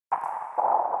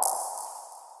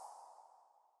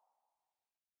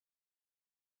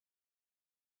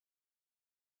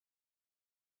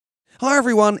Hi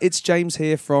everyone, it's James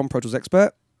here from Pro Tools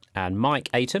Expert. And Mike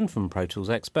Aiton from Pro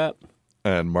Tools Expert.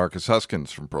 And Marcus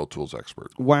Huskins from Pro Tools Expert.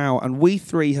 Wow, and we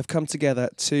three have come together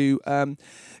to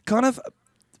kind of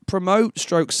promote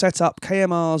 / set up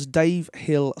KMR's Dave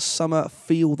Hill Summer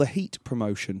Feel the Heat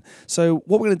promotion. So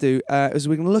what we're going to do is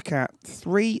we're going to look at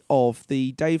 3 of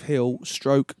the Dave Hill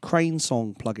 / Crane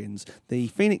Song plugins, the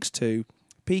Phoenix 2,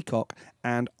 Peacock,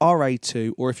 and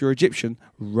RAII, or if you're Egyptian,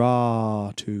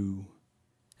 RAII.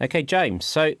 Okay, James,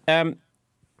 so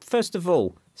first of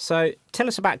all, so tell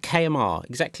us about KMR.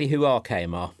 Exactly who are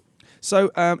KMR?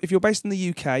 So if you're based in the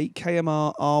UK,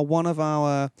 KMR are one of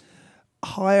our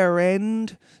higher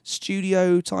end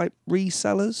studio type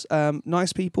resellers.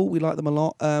 Nice people, we like them a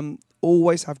lot.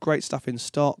 Always have great stuff in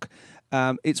stock.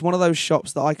 It's one of those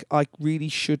shops that I really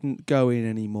shouldn't go in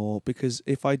anymore, because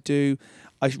if I do,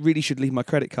 I really should leave my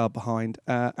credit card behind,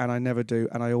 and I never do,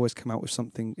 and I always come out with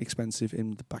something expensive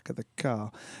in the back of the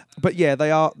car. But yeah,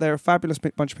 they're a fabulous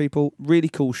bunch of people, really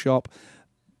cool shop.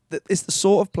 It's the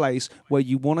sort of place where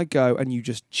you want to go and you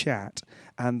just chat,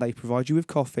 and they provide you with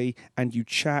coffee and you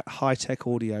chat high-tech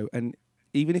audio. And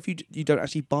even if you don't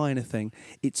actually buy anything,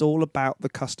 it's all about the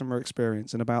customer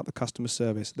experience and about the customer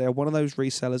service. They're one of those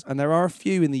resellers, and there are a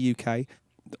few in the UK.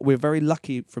 We're very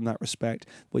lucky from that respect,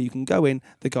 where you can go in,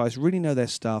 the guys really know their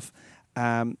stuff,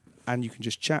 and you can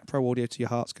just chat pro audio to your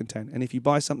heart's content. And if you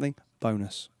buy something,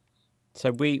 bonus.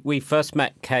 So we first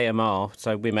met KMR,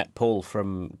 so we met Paul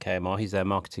from KMR, he's their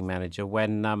marketing manager,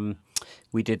 when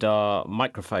we did our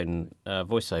microphone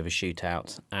voiceover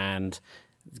shootout, and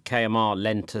KMR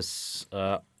lent us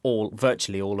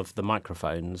virtually all of the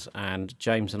microphones, and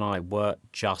James and I were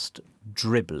just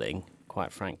dribbling,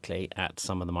 quite frankly, at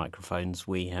some of the microphones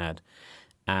we had.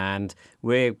 And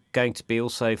we're going to be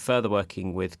also further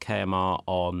working with KMR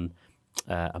on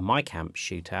a mic amp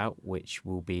shootout, which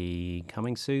will be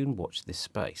coming soon. Watch this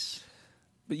space.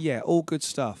 But yeah, all good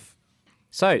stuff.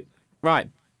 So, right,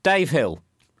 Dave Hill,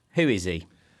 who is he?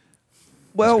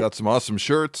 Well, he's got some awesome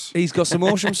shirts. He's got some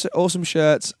awesome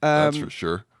shirts. That's for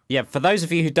sure. Yeah, for those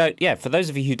of you who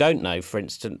don't know, for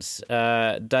instance,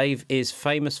 Dave is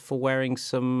famous for wearing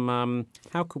some,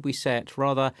 how could we say it,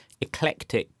 rather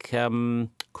eclectic,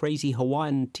 crazy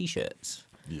Hawaiian T-shirts.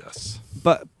 Yes.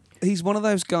 But he's one of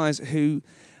those guys who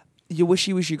you wish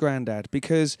he was your granddad,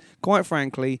 because, quite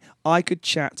frankly, I could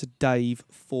chat to Dave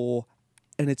for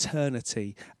an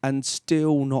eternity and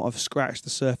still not have scratched the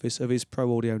surface of his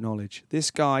pro audio knowledge.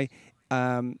 This guy,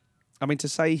 I mean, to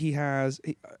say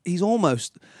he's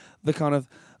almost the kind of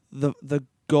the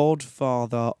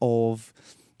godfather of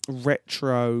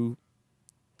retro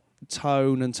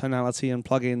tone and tonality and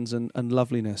plugins and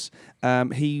loveliness.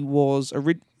 He was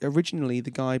originally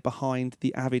the guy behind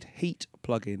the Avid Heat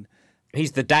plugin.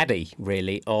 He's the daddy,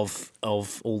 really, of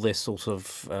all this sort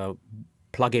of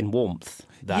plugin warmth.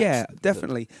 Yeah,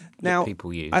 definitely. That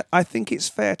people use. I think it's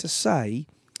fair to say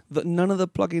that none of the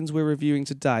plugins we're reviewing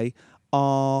today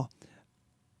are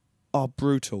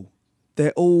brutal.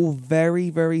 They're all very,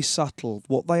 very subtle.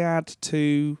 What they add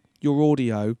to your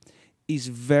audio is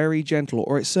very gentle,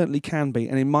 or it certainly can be,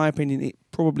 and in my opinion it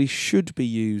probably should be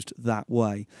used that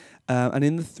way. And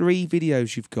in the 3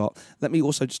 videos you've got, let me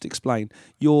also just explain,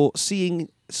 you're seeing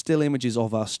still images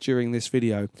of us during this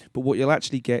video, but what you'll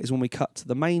actually get is when we cut to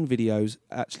the main videos,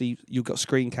 actually you've got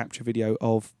screen capture video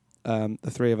of the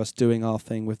 3 of us doing our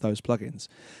thing with those plugins.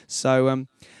 So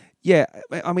yeah,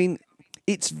 I mean,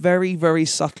 it's very, very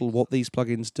subtle what these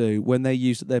plugins do when they're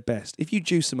used at their best. If you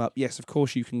juice them up, yes, of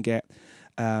course you can get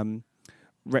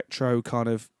retro kind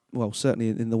of, well, certainly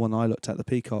in the one I looked at, the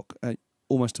Peacock,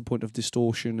 almost to a point of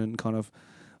distortion and kind of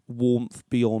warmth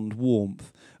beyond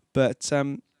warmth. But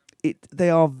they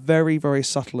are very, very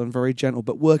subtle and very gentle,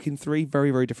 but work in 3 very,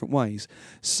 very different ways.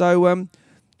 So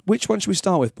which one should we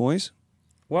start with, boys?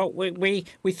 Well, we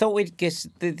thought we'd guess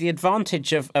the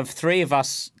advantage of 3 of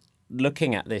us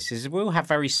looking at this is we'll have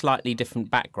very slightly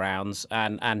different backgrounds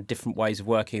and different ways of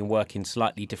working and work in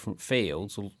slightly different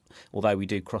fields, although we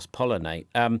do cross-pollinate.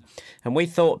 And we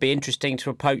thought it'd be interesting to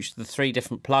approach the 3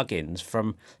 different plugins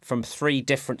from 3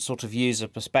 different sort of user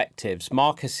perspectives.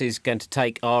 Marcus is going to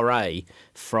take RA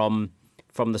from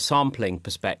the sampling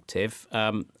perspective.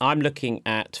 I'm looking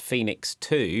at Phoenix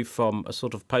 2 from a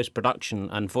sort of post-production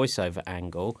and voiceover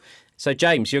angle. So,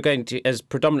 James, you're going to, as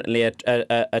predominantly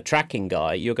a tracking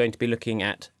guy, you're going to be looking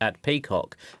at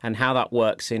Peacock and how that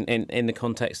works in the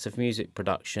context of music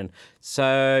production.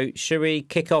 So, should we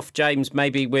kick off, James,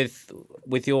 maybe with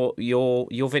your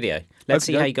video? Let's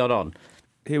see how you got on.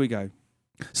 Here we go.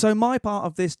 So my part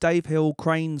of this Dave Hill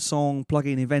Crane Song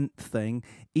plugin event thing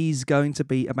is going to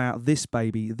be about this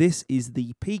baby. This is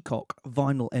the Peacock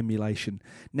vinyl emulation.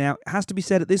 Now, it has to be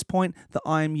said at this point that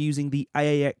I am using the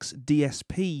AAX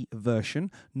DSP version,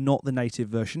 not the native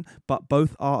version, but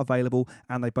both are available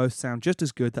and they both sound just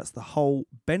as good. That's the whole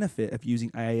benefit of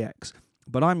using AAX.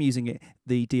 But I'm using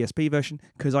the DSP version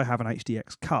because I have an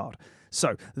HDX card.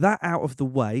 So, that out of the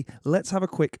way, let's have a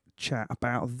quick chat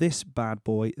about this bad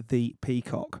boy, the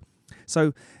Peacock.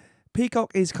 So,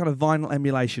 Peacock is kind of vinyl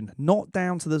emulation, not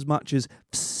down to as much as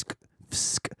psk,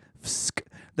 psk, psk.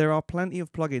 There are plenty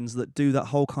of plugins that do that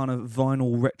whole kind of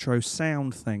vinyl retro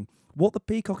sound thing. What the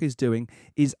Peacock is doing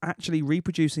is actually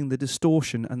reproducing the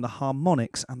distortion and the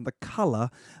harmonics and the colour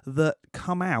that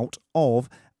come out of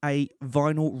a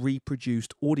vinyl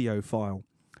reproduced audio file.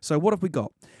 So what have we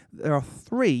got? There are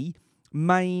three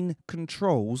main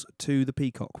controls to the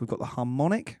Peacock. We've got the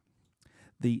harmonic,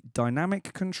 the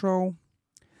dynamic control,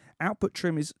 output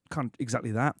trim is kind of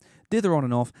exactly that, dither on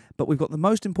and off, but we've got the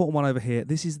most important one over here.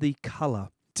 This is the colour.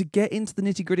 To get into the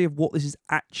nitty-gritty of what this is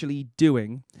actually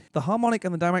doing, the harmonic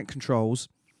and the dynamic controls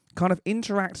kind of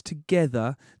interact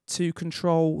together to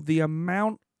control the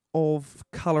amount of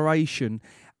coloration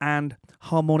and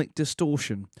harmonic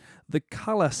distortion. The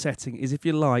colour setting is, if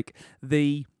you like,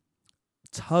 the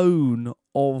tone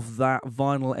of that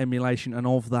vinyl emulation and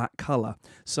of that colour.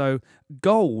 So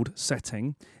gold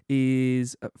setting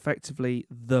is effectively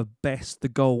the best, the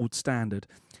gold standard.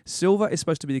 Silver is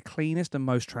supposed to be the cleanest and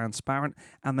most transparent,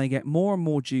 and they get more and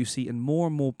more juicy and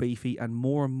more beefy and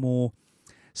more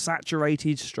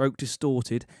saturated stroke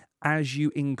distorted as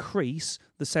you increase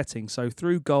the setting. So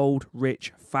through gold,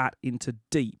 rich, fat into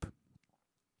deep.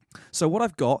 So what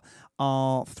I've got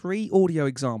are three audio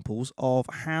examples of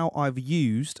how I've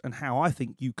used and how I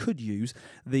think you could use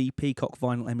the Peacock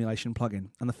vinyl emulation plugin.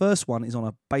 And the first one is on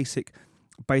a basic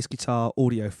bass guitar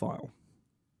audio file.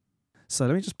 So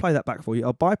let me just play that back for you.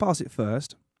 I'll bypass it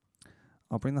first.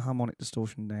 I'll bring the harmonic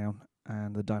distortion down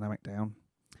and the dynamic down.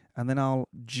 And then I'll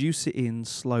juice it in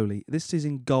slowly. This is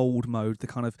in gold mode, the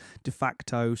kind of de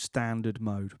facto standard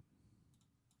mode.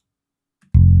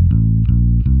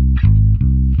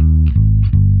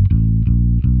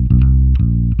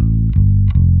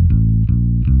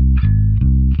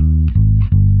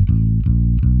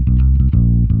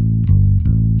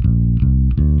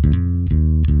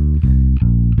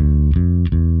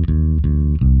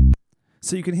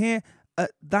 So you can hear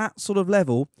at that sort of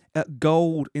level, at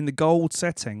gold, in the gold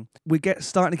setting,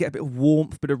 starting to get a bit of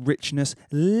warmth, a bit of richness,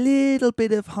 little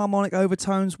bit of harmonic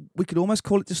overtones. We could almost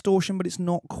call it distortion, but it's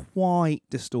not quite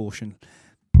distortion.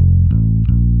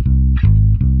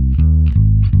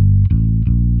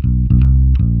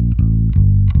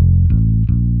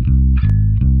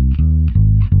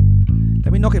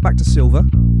 Let me knock it back to silver.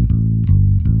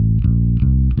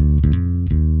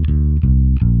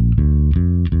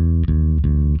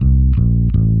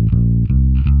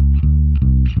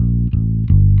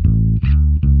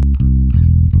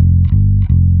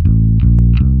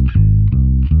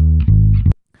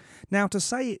 Now, to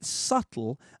say it's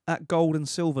subtle at gold and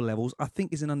silver levels, I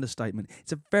think is an understatement.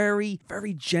 It's a very,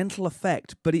 very gentle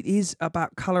effect, but it is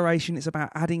about coloration. It's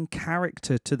about adding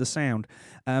character to the sound.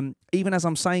 Even as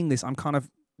I'm saying this, I'm kind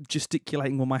of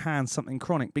gesticulating with my hands, something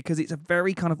chronic, because it's a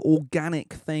very kind of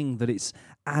organic thing that it's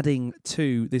adding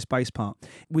to this bass part.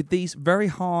 With these very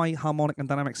high harmonic and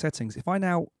dynamic settings, if I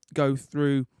now go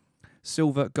through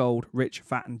silver, gold, rich,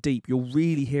 fat, and deep, you'll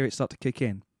really hear it start to kick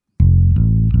in.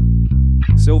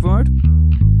 Silver mode.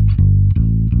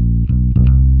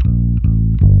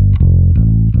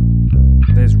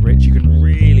 There's rich, you can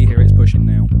really hear it's pushing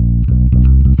now.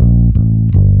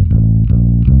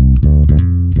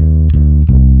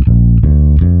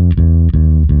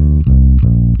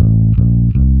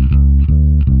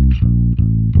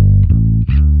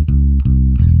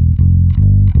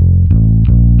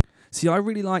 See, I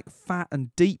really like fat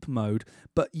and deep mode,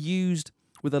 but used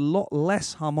with a lot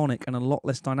less harmonic and a lot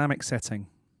less dynamic setting.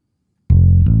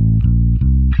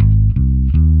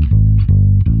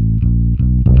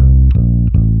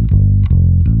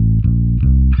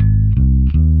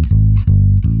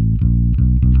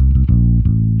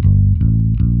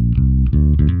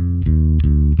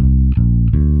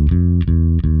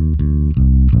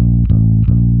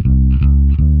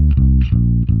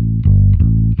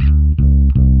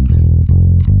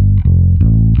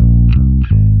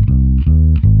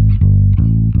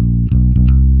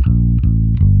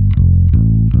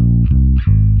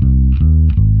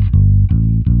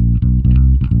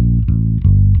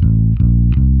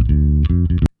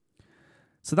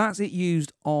 So that's it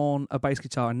used on a bass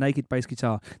guitar, a naked bass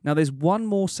guitar. Now there's one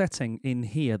more setting in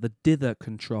here, the dither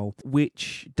control,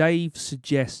 which Dave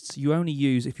suggests you only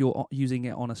use if you're using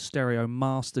it on a stereo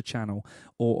master channel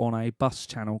or on a bus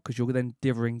channel, because you're then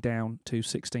dithering down to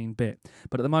 16-bit.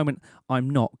 But at the moment, I'm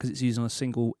not, because it's used on a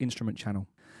single instrument channel.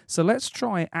 So let's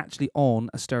try it actually on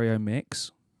a stereo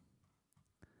mix.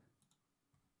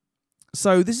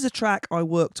 So this is a track I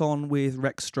worked on with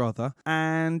Rex Strother,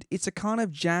 and it's a kind of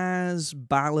jazz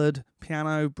ballad,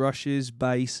 piano, brushes,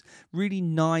 bass, really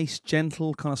nice,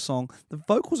 gentle kind of song. The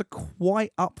vocals are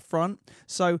quite up front,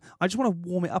 so I just want to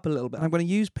warm it up a little bit. I'm going to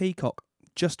use Peacock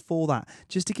just for that,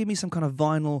 just to give me some kind of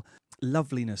vinyl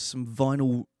loveliness, some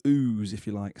vinyl ooze, if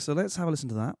you like. So let's have a listen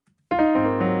to that.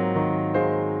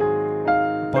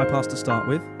 Bypass to start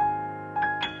with.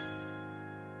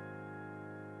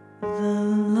 The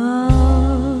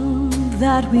love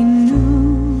that we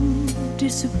knew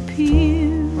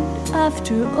disappeared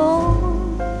after all.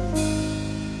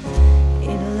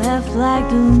 It left like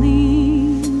the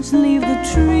leaves leave the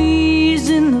trees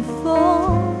in the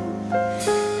fall.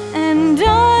 And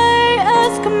I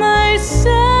ask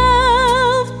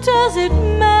myself, does it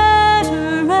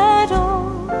matter at all?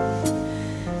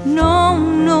 No,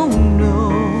 no,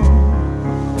 no.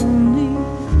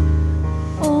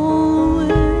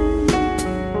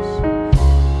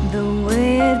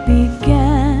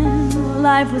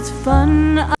 Life was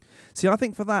fun. See, I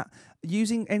think for that,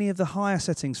 using any of the higher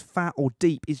settings, fat or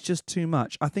deep, is just too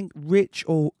much. I think rich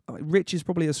is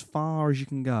probably as far as you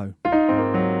can go.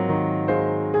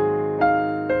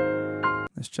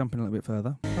 Let's jump in a little bit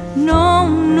further. No,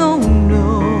 no,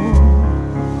 no.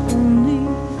 Only,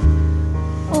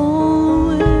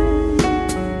 always.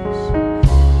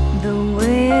 The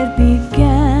way it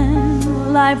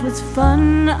began, life was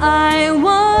fun. I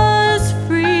was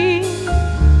free.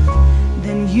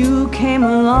 You came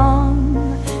along,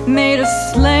 made a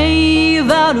slave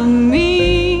out of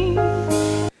me.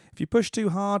 If you push too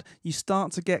hard, you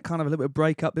start to get kind of a little bit of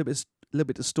breakup, a little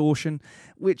bit distortion,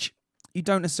 which you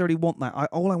don't necessarily want that.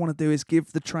 All I want to do is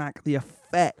give the track the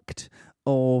effect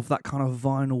of that kind of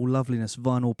vinyl loveliness,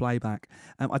 vinyl playback.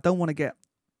 I don't want to get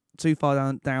too far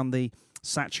down the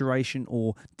saturation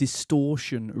or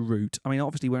distortion route. I mean,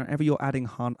 obviously, whenever you're adding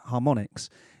harmonics,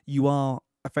 you are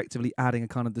effectively adding a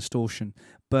kind of distortion,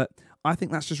 but I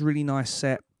think that's just really nice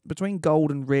set between gold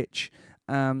and rich.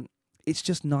 It's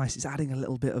just nice. It's adding a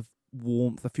little bit of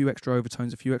warmth, a few extra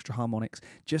overtones, a few extra harmonics,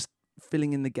 just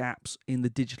filling in the gaps in the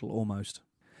digital almost.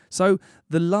 So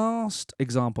the last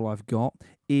example I've got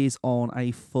is on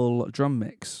a full drum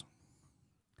mix,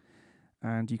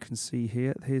 and you can see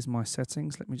here's my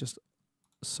settings. Let me just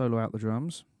solo out the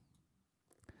drums.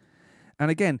 And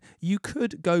again, you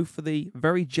could go for the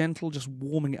very gentle, just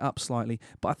warming it up slightly.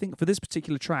 But I think for this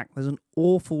particular track, there's an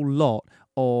awful lot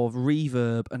of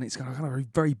reverb, and it's got kind of a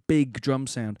very big drum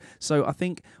sound. So I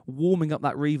think warming up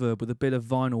that reverb with a bit of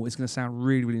vinyl is going to sound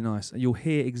really, really nice. And you'll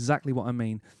hear exactly what I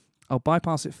mean. I'll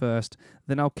bypass it first,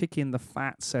 then I'll kick in the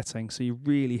fat setting so you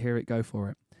really hear it go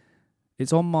for it.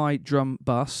 It's on my drum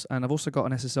bus, and I've also got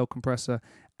an SSL compressor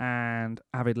and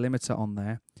Avid limiter on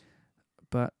there.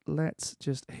 But let's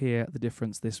just hear the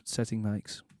difference this setting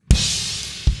makes.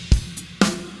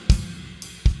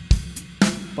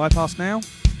 Bypass now.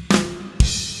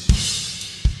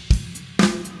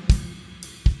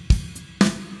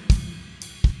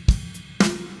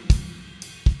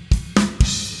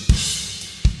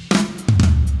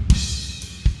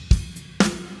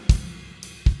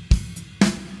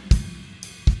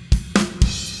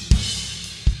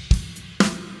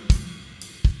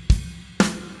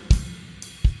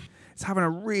 It's having a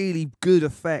really good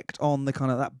effect on the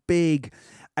kind of that big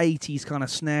 80s kind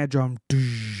of snare drum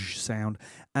sound,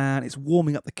 and it's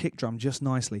warming up the kick drum just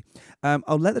nicely.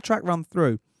 I'll let the track run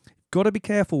through. Got to be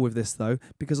careful with this though,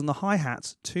 because on the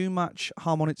hi-hats, too much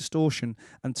harmonic distortion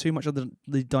and too much of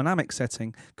the dynamic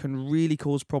setting can really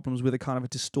cause problems with a kind of a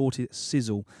distorted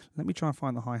sizzle. Let me try and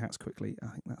find the hi-hats quickly. I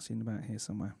think that's in about here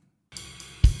somewhere.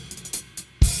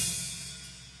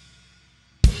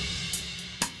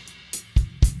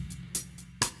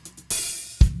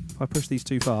 If I push these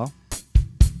too far,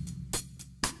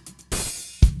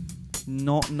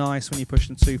 not nice when you push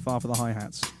them too far for the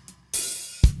hi-hats.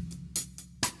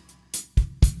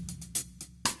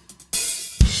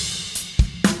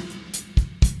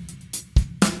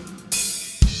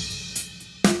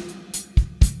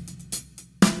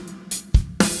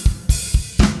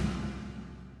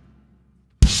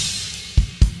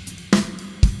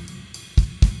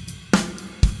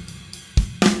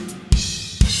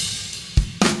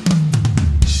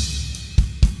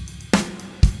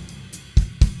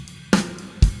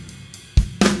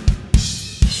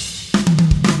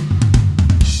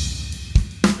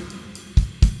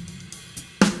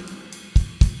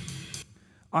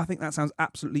 I think that sounds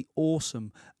absolutely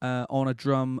awesome on a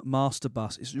drum master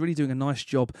bus. It's really doing a nice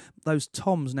job. Those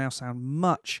toms now sound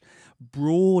much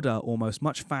broader, almost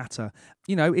much fatter.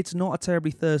 You know, it's not a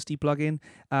terribly thirsty plugin.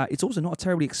 It's also not a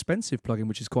terribly expensive plugin,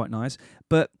 which is quite nice.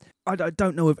 But I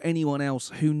don't know of anyone else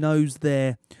who knows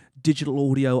their digital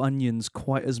audio onions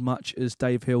quite as much as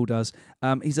Dave Hill does.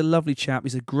 He's a lovely chap.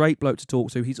 He's a great bloke to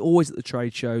talk to. He's always at the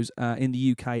trade shows in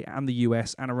the UK and the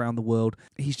US and around the world.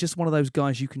 He's just one of those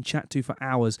guys you can chat to for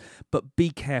hours, but be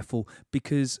careful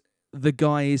because the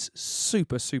guy is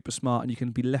super, super smart and you can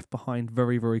be left behind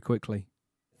very, very quickly.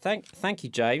 Thank you,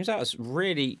 James. That was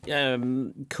really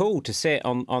cool to see it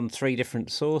on three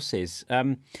different sources.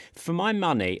 For my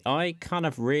money, I kind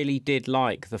of really did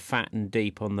like the fat and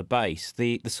deep on the bass.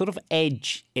 The sort of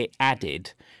edge it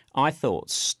added, I thought,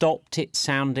 stopped it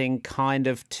sounding kind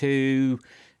of too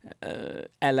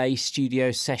LA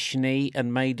studio session-y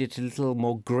and made it a little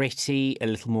more gritty, a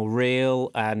little more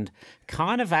real, and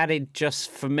kind of added,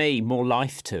 just for me, more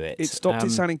life to it. It stopped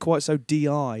it sounding quite so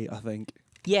DI, I think.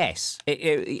 Yes,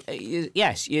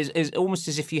 yes. It's almost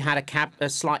as if you had a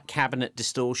slight cabinet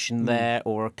distortion there,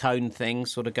 or a cone thing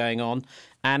sort of going on,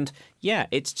 and yeah,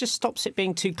 it just stops it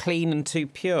being too clean and too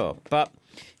pure. But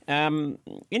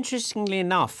interestingly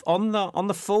enough, on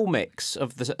the full mix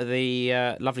of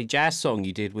the lovely jazz song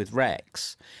you did with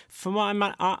Rex,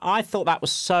 I thought that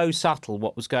was so subtle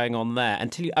what was going on there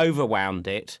until you overwound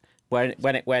it. When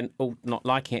it went, oh, not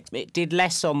liking it, it did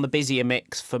less on the busier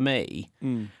mix for me.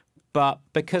 But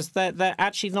because they're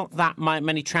actually not that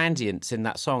many transients in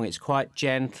that song, it's quite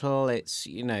gentle. It's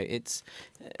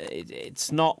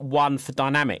it's not one for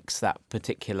dynamics, that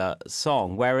particular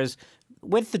song. Whereas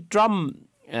with the drum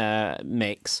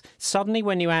mix, suddenly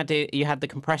when you had the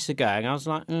compressor going, I was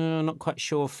like, not quite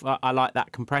sure if I like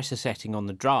that compressor setting on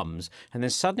the drums. And then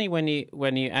suddenly when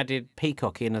you added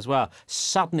Peacock in as well,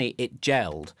 suddenly it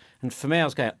gelled. And for me, I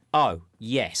was going, oh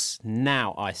yes,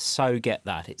 now I so get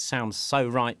that. It sounds so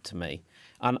right to me,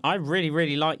 and I really,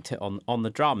 really liked it on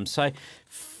the drums. So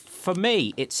for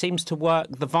me, it seems to work.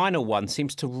 The vinyl one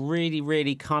seems to really,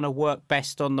 really kind of work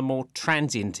best on the more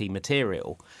transient-y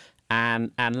material,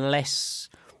 and less.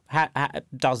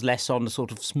 Does less on the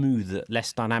sort of smooth,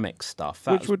 less dynamic stuff.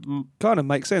 Which would kind of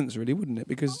make sense, really, wouldn't it?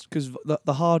 Because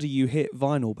the harder you hit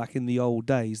vinyl back in the old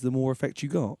days, the more effect you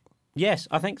got. Yes,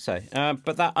 I think so.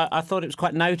 But that I thought it was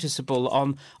quite noticeable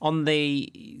on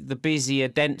the busier,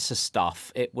 denser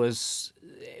stuff. It was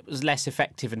less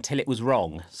effective until it was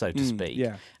wrong, so to speak.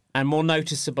 Yeah. And more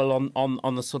noticeable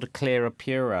on the sort of clearer,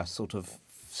 purer sort of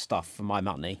stuff for my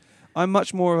money. I'm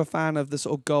much more of a fan of the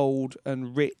sort of gold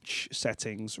and rich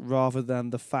settings rather than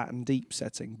the fat and deep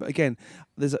setting. But again,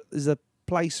 there's a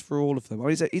place for all of them. I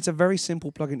mean, it's a very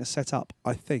simple plugin to set up,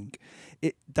 I think.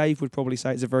 Dave would probably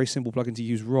say it's a very simple plugin to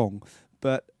use wrong.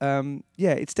 But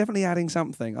yeah, it's definitely adding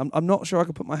something. I'm not sure I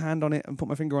could put my hand on it and put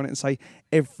my finger on it and say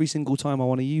every single time I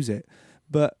want to use it.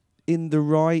 But in the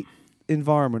right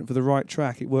environment for the right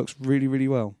track, it works really, really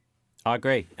well. I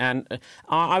agree, and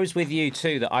I was with you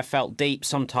too, that I felt deep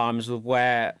sometimes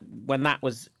where when that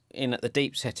was in at the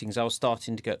deep settings, I was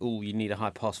starting to go, oh, you need a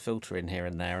high pass filter in here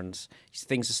and there, and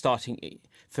things are starting.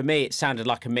 For me, it sounded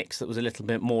like a mix that was a little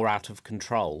bit more out of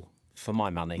control for my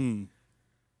money.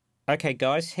 Okay,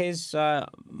 guys, here's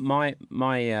my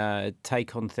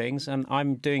take on things, and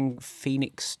I'm doing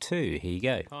Phoenix 2. Here you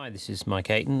go. Hi, this is Mike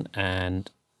Aiton, and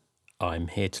I'm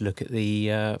here to look at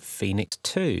the Phoenix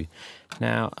 2.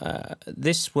 Now,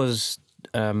 this was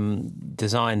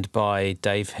designed by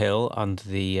Dave Hill under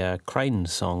the Crane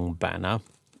Song banner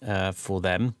for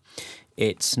them.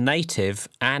 It's native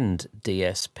and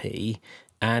DSP,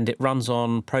 and it runs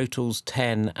on Pro Tools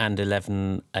 10 and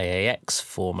 11 AAX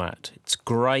format. It's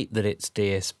great that it's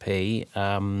DSP.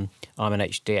 I'm an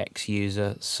HDX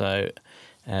user, so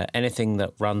anything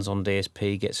that runs on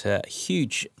DSP gets a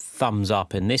huge thumbs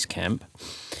up in this camp.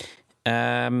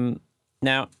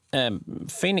 Now,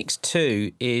 Phoenix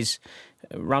 2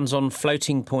 runs on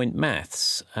floating point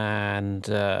maths, and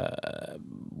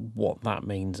what that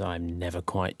means I'm never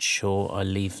quite sure. I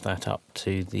leave that up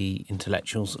to the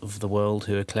intellectuals of the world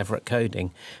who are clever at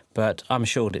coding, but I'm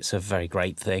sure it's a very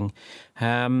great thing.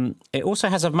 It also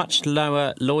has a much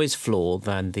lower noise floor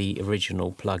than the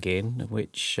original plugin,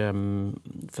 which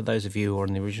for those of you who are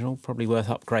on the original, probably worth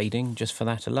upgrading just for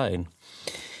that alone.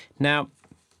 Now,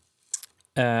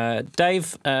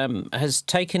 Dave has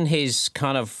taken his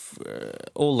kind of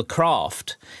all the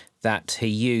craft that he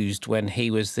used when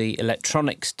he was the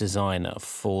electronics designer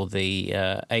for the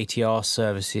ATR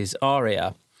Services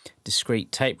ARIA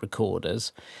discrete tape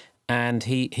recorders, and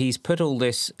he's put all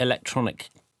this electronic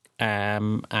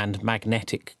and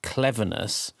magnetic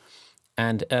cleverness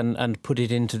and put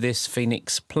it into this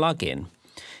Phoenix plugin.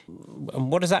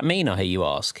 And what does that mean, I hear you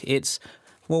ask?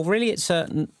 Really, it's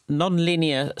a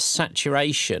non-linear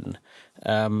saturation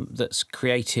that's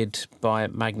created by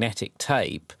magnetic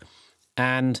tape,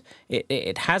 and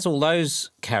it has all those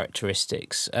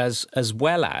characteristics as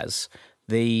well as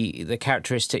the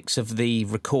characteristics of the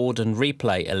record and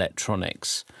replay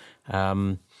electronics.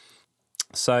 It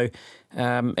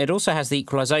also has the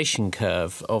equalization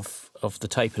curve of the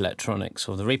tape electronics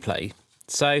or the replay.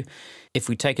 So if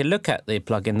we take a look at the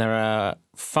plugin, there are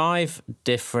 5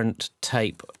 different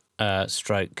tape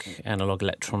stroke analog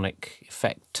electronic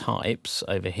effect types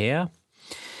over here.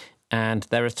 And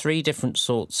there are 3 different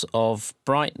sorts of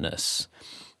brightness.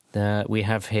 We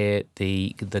have here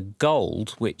the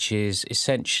gold, which is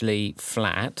essentially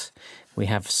flat. We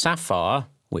have sapphire,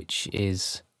 which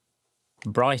is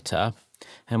brighter.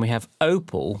 And we have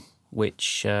opal,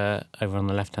 which over on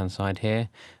the left-hand side here,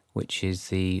 which is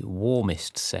the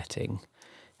warmest setting.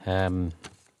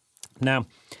 Now,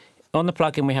 on the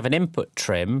plugin, we have an input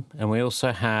trim, and we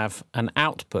also have an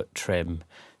output trim.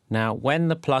 Now, when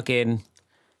the plugin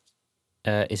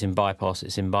is in bypass,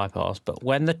 it's in bypass, but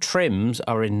when the trims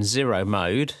are in 0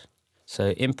 mode, so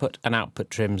input and output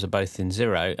trims are both in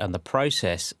 0, and the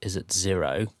process is at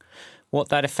 0, what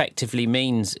that effectively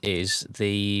means is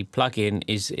the plugin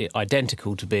is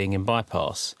identical to being in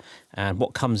bypass, and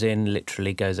what comes in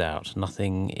literally goes out.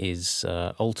 Nothing is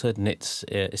altered, and it's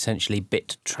essentially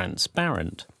bit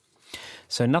transparent.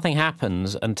 So nothing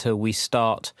happens until we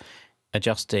start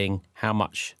adjusting how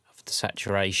much of the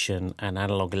saturation and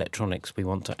analog electronics we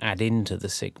want to add into the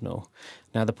signal.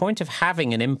 Now, the point of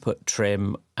having an input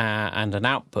trim and an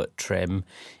output trim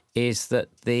is that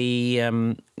the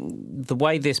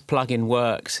way this plugin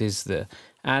works is that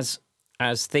as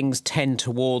things tend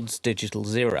towards digital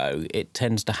 0, it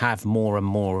tends to have more and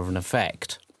more of an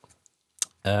effect.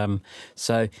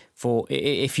 So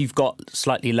if you've got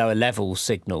slightly lower level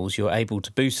signals, you're able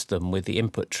to boost them with the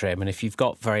input trim, and if you've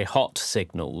got very hot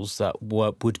signals that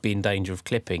would be in danger of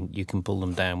clipping, you can pull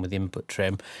them down with the input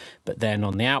trim. But then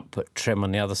on the output trim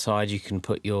on the other side, you can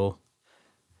put your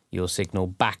signal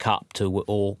back up to,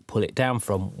 or pull it down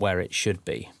from where it should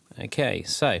be. Okay,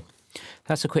 so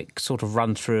that's a quick sort of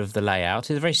run through of the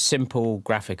layout. It's a very simple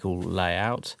graphical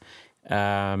layout.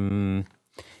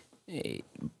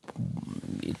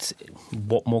 It's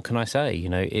what more can I say? You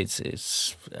know,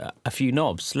 it's a few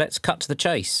knobs. Let's cut to the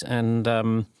chase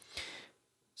and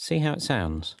see how it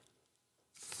sounds.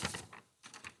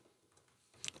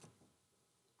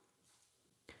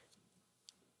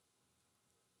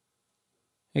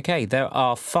 Okay, there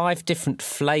are 5 different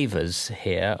flavours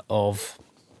here of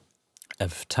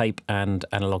tape and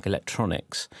analog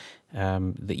electronics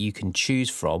that you can choose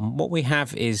from. What we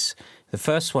have is, the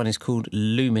first one is called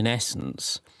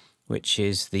luminescence, which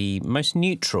is the most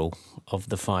neutral of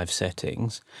the 5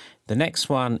 settings. The next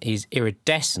one is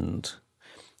iridescent,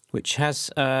 which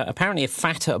has apparently a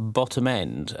fatter bottom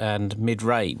end and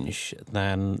mid-range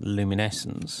than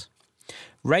luminescence.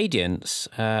 Radiance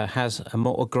has a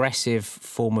more aggressive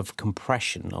form of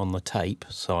compression on the tape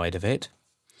side of it.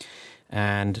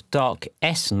 And dark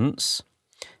essence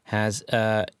has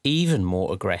even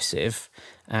more aggressive,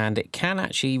 and it can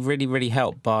actually really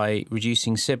help by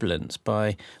reducing sibilance.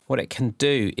 By what it can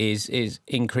do is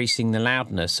increasing the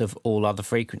loudness of all other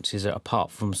frequencies apart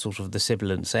from sort of the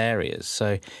sibilance areas,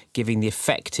 so giving the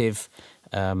effective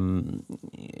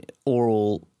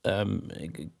aural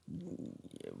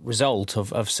result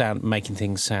of sound, making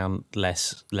things sound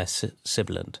less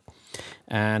sibilant.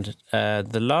 And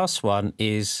the last one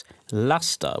is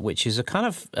luster, which is a kind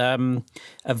of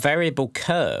a variable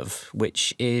curve,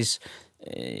 which is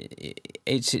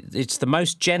it's the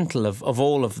most gentle of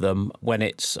all of them when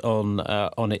it's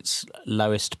on its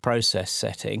lowest process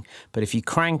setting. But if you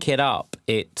crank it up,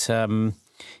 it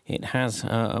has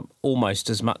almost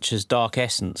as much as dark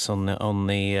essence on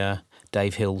the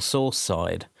Dave Hill source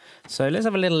side. So let's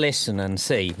have a little listen and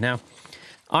see. Now,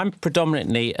 I'm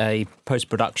predominantly a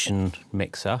post-production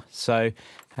mixer, so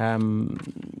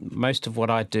most of what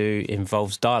I do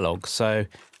involves dialogue. So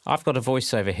I've got a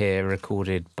voiceover here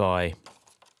recorded by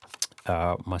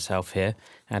myself here,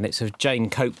 and it's of Jane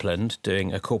Copeland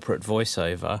doing a corporate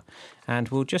voiceover, and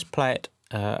we'll just play it,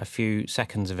 a few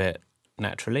seconds of it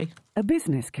naturally. A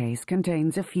business case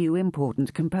contains a few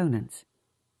important components.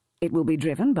 It will be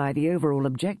driven by the overall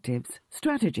objectives,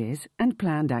 strategies, and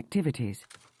planned activities.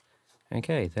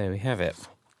 Okay, there we have it.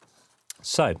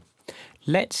 So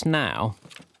let's now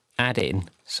add in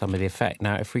some of the effect.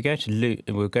 Now, if we go to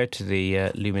we'll go to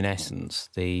the luminescence,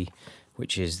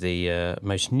 which is the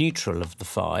most neutral of the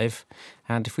 5,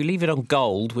 and if we leave it on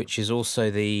gold, which is also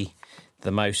the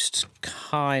the most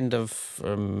kind of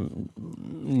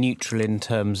neutral in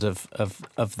terms of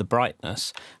the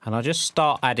brightness, and I'll just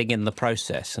start adding in the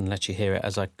process and let you hear it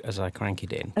as I crank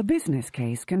it in. A business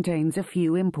case contains a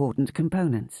few important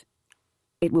components.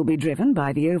 It will be driven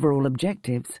by the overall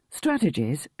objectives,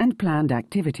 strategies, and planned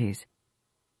activities.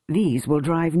 These will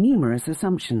drive numerous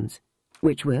assumptions,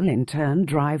 which will in turn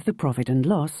drive the profit and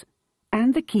loss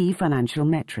and the key financial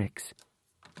metrics.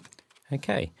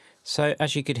 Okay, so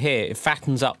as you could hear, it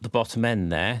fattens up the bottom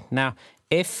end there. Now,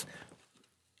 if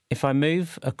I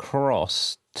move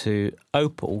across to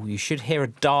opal, you should hear a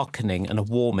darkening and a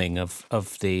warming of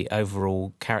the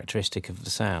overall characteristic of the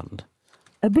sound.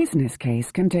 A business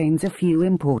case contains a few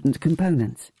important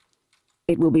components.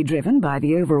 It will be driven by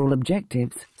the overall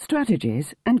objectives,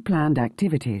 strategies, and planned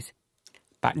activities.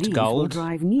 Back to These will gold.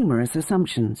 drive numerous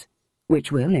assumptions,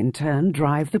 which will in turn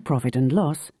drive the profit and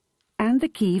loss and the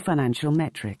key financial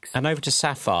metrics. And over to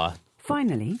sapphire,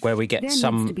 Finally, where we get there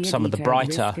some needs to be a of the detailed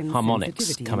brighter risk and harmonics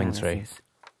sensitivity coming through. analysis,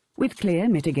 with clear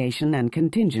mitigation and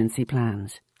contingency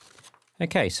plans.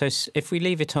 Okay, so if we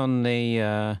leave it on the,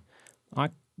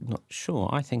 I'm not sure.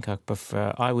 I think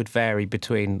I would vary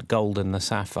between gold and the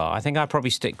sapphire. I think I'd probably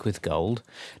stick with gold.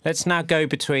 Let's now go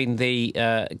between the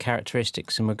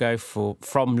characteristics, and we'll go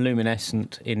from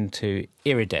luminescent into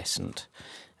iridescent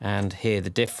and hear the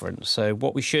difference. So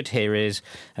what we should hear is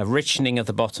a richening of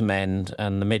the bottom end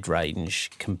and the mid-range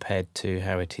compared to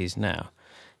how it is now.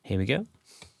 Here we go.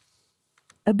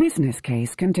 A business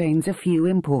case contains a few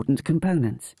important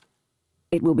components.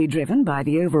 It will be driven by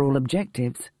the overall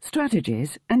objectives,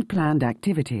 strategies, and planned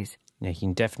activities. Yeah, you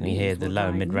can definitely hear the These will low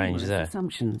drive mid-range numerous there.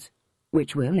 assumptions,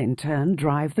 which will in turn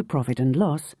drive the profit and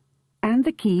loss and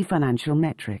the key financial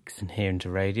metrics. And here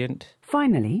into radiant.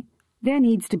 Finally, there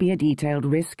needs to be a detailed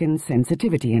risk and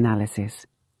sensitivity analysis,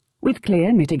 with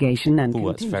clear mitigation and Oh,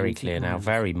 that's very contingency clear now, plans.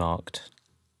 very marked.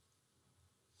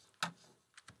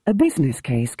 A business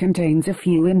case contains a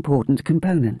few important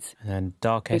components. And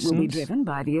dark It will be essence, driven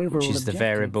by the overall which is the objectives,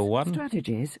 variable one.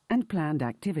 strategies, and planned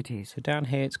activities. So down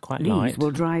here it's quite These light. will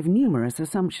drive numerous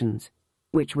assumptions,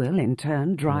 which will in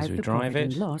turn drive we the drive profit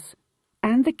and it. loss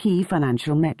and the key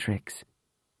financial metrics.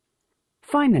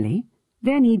 Finally,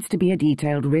 there needs to be a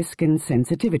detailed risk and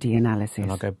sensitivity analysis,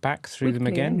 And I'll go back through with them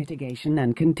clear again. mitigation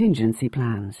and contingency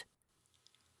plans.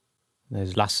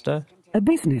 There's luster. A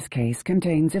business case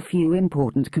contains a few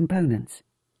important components.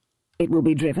 It will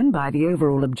be driven by the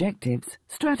overall objectives,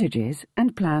 strategies,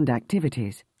 and planned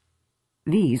activities.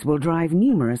 These will drive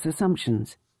numerous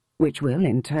assumptions, which will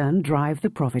in turn drive the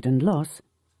profit and loss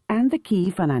and the key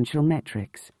financial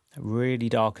metrics. It really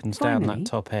darkens down Finally, that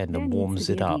top end there and warms needs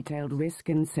to it be a up. detailed risk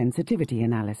and sensitivity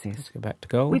analysis, Let's go back to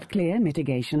gold. with clear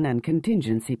mitigation and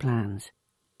contingency plans.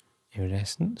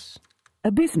 Iridescence. A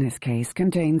business case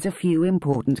contains a few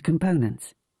important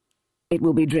components. It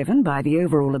will be driven by the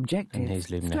overall objectives, here's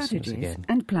luminescence strategies, again.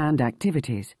 and planned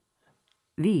activities.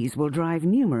 These will drive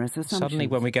numerous assumptions. Suddenly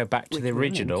when we go back to which the will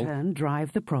original, in turn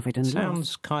drive the profit and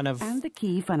sounds loss kind of and the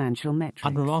key financial metrics.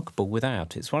 unremarkable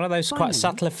without. It's one of those Finally, quite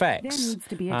subtle there effects needs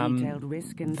to be a detailed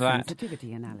risk and that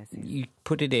sensitivity analysis. you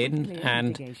put it in Clear and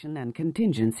mitigation and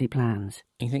contingency plans.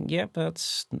 you think, yep,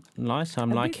 that's nice,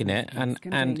 I'm A liking business it. case And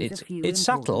contains a it's few it's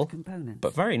important subtle, components.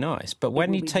 but very nice. But when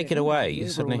will you be take it driven by away, the you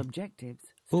overall suddenly... objectives,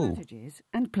 Ooh. strategies,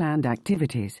 and planned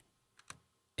activities.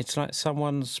 It's like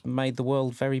someone's made the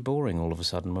world very boring all of a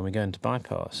sudden when we go into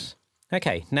bypass.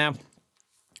 Okay, now,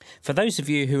 for those of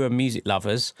you who are music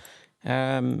lovers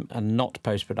and not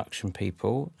post-production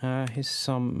people, here's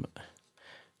some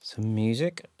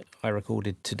music I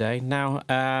recorded today. Now,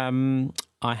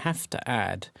 I have to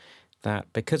add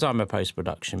that because I'm a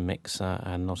post-production mixer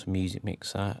and not a music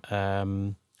mixer,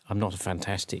 I'm not a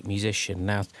fantastic musician.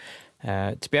 Now,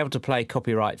 to be able to play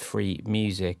copyright-free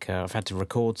music, I've had to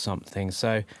record something.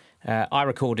 So I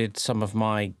recorded some of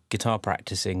my guitar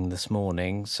practicing this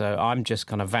morning. So I'm just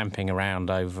kind of vamping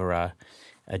around over a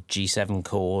G7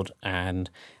 chord. And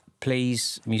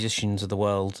please, musicians of the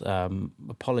world,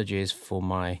 apologies for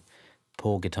my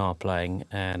poor guitar playing.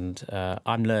 And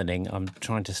I'm learning. I'm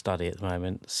trying to study at the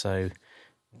moment. So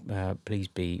please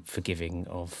be forgiving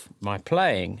of my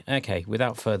playing. Okay,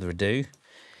 without further ado,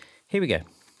 here we go.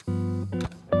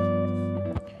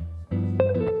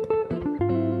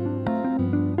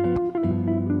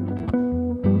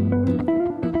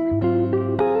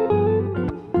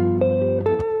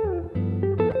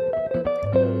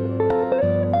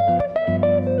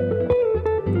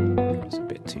 That's a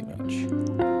bit too much.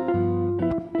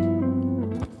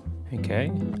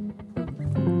 Okay.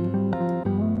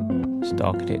 Let's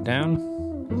darken it down.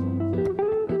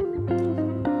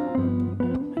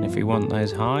 And if we want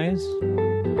those highs,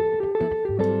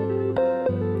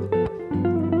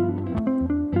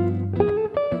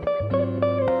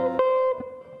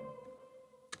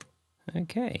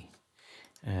 Okay.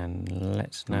 And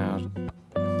let's now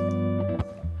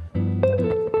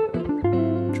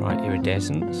try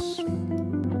iridescence.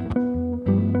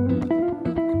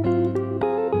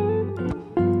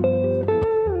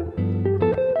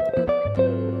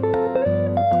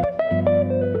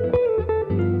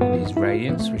 And his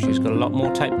radiance, which has got a lot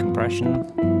more tape compression.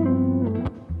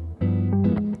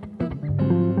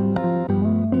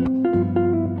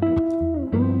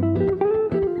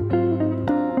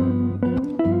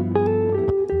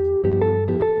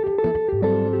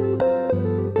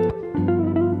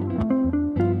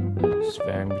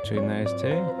 Between those two.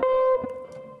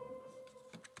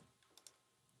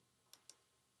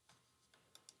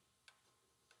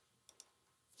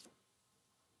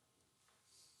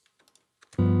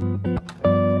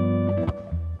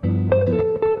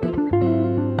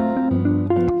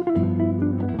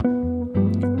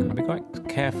 Gotta be quite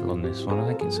careful on this one. I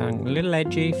think it's a little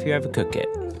edgy if you overcook it.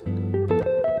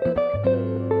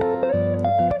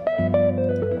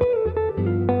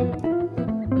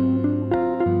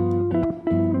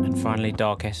 Finally,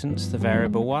 dark essence, the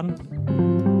variable one.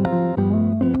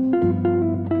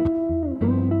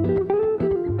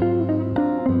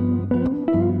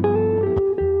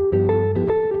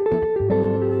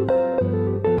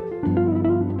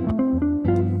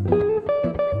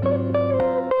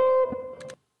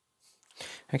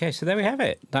 Okay, so there we have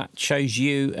it. That shows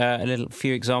you a little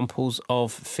few examples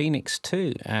of Phoenix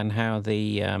 2 and how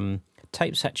the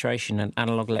tape saturation and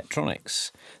analog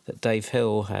electronics that Dave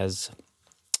Hill has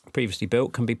previously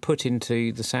built can be put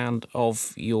into the sound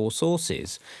of your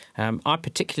sources. I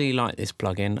particularly like this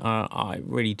plugin. I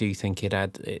really do think it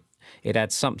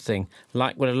adds something.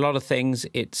 Like with a lot of things,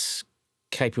 it's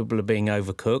capable of being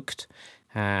overcooked,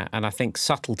 and I think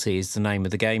subtlety is the name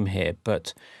of the game here.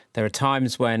 But there are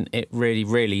times when it really,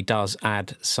 really does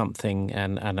add something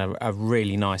and a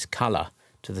really nice colour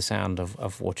to the sound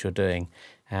of what you're doing.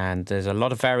 And there's a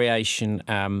lot of variation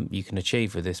you can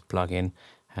achieve with this plugin.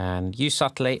 And used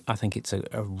subtly, I think it's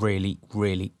a really,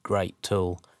 really great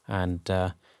tool and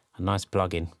a nice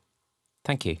plugin.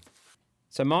 Thank you.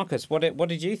 So, Marcus, what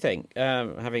did you think,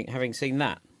 having seen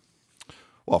that?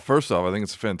 Well, first off, I think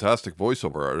it's a fantastic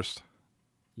voiceover artist.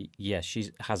 Yes,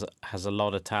 she has a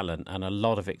lot of talent and a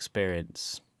lot of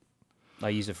experience. I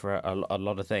use it for a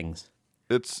lot of things.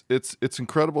 It's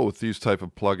incredible with these type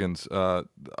of plugins.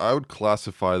 I would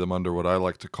classify them under what I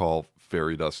like to call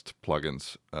fairy dust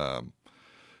plugins.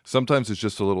 Sometimes it's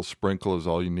just a little sprinkle is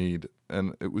all you need,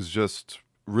 and it was just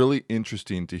really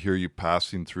interesting to hear you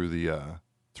passing through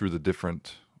the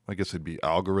different, I guess it'd be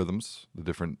algorithms, the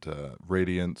different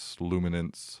radiance,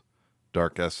 luminance,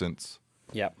 dark essence.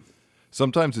 Yep.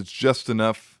 Sometimes it's just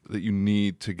enough that you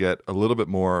need to get a little bit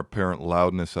more apparent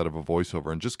loudness out of a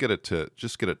voiceover, and just get it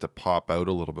to pop out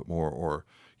a little bit more, or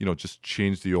just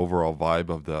change the overall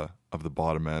vibe of the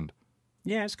bottom end.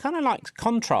 Yeah, it's kind of like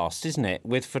contrast, isn't it,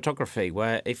 with photography,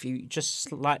 where if you just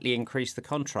slightly increase the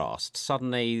contrast,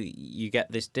 suddenly you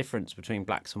get this difference between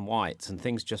blacks and whites, and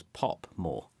things just pop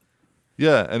more.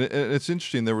 Yeah, and it's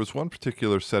interesting. There was one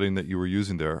particular setting that you were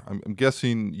using there. I'm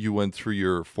guessing you went through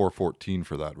your 414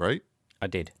 for that, right? I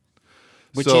did.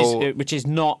 Which is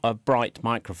not a bright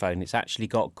microphone. It's actually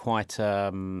got quite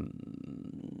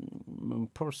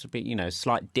possibly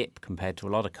slight dip compared to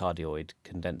a lot of cardioid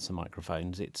condenser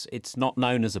microphones. It's not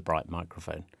known as a bright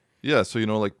microphone. Yeah, so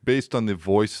like based on the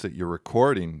voice that you're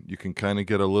recording, you can kind of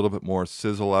get a little bit more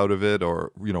sizzle out of it,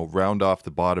 or round off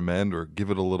the bottom end, or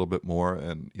give it a little bit more,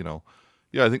 and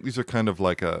yeah, I think these are kind of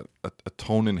like a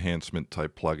tone enhancement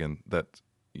type plugin that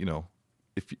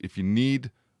if you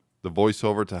need the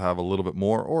voiceover to have a little bit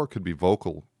more, or it could be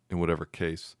vocal in whatever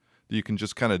case, that you can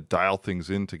just kind of dial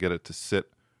things in to get it to sit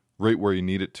right where you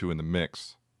need it to in the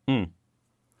mix.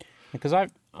 Because I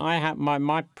have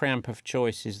my preamp of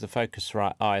choice is the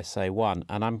Focusrite ISA1,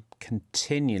 and I'm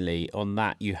continually on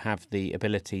that. You have the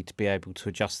ability to be able to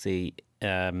adjust the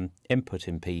input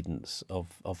impedance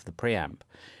of the preamp.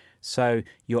 So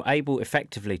you're able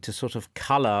effectively to sort of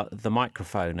colour the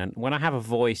microphone. And when I have a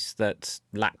voice that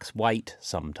lacks weight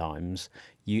sometimes,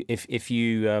 if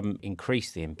you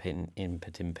increase the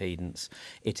input impedance,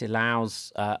 it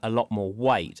allows a lot more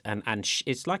weight. And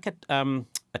it's like a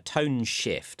tone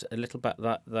shift, a little bit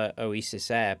like the Oasis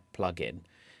Air plugin,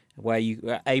 where you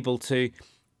are able to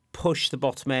push the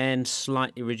bottom end,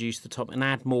 slightly reduce the top, and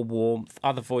add more warmth.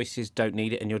 Other voices don't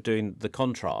need it, and you're doing the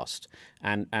contrast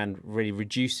and really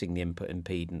reducing the input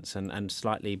impedance and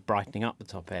slightly brightening up the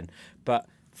top end. But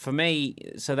for me,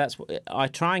 so that's what I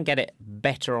try and get it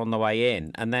better on the way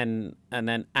in, and then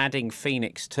adding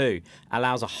Phoenix 2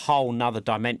 allows a whole nother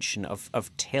dimension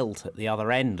of tilt at the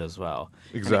other end as well.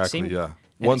 Exactly, yeah.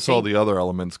 once all the other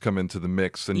elements come into the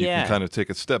mix, then you can kind of take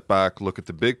a step back, look at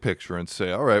the big picture, and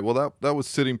say, all right, well, that was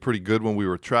sitting pretty good when we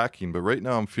were tracking, but right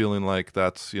now I'm feeling like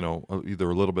that's, you know, either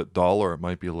a little bit dull or it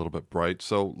might be a little bit bright.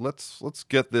 So let's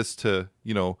get this to,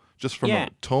 you know, just from a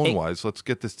tone-wise, let's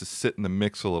get this to sit in the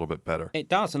mix a little bit better. It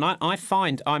does, and I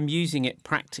find I'm using it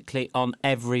practically on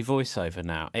every voiceover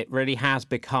now. It really has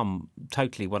become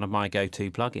totally one of my go-to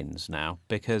plugins now,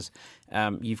 because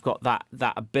you've got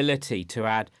that ability to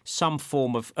add some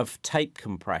form of tape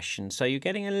compression, so you're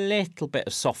getting a little bit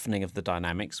of softening of the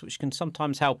dynamics, which can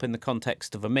sometimes help in the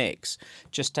context of a mix.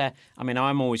 I mean,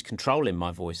 I'm always controlling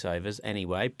my voiceovers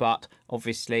anyway, but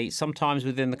obviously sometimes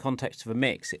within the context of a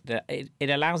mix, it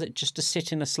allows it just to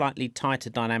sit in a slightly tighter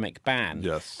dynamic band,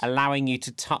 allowing you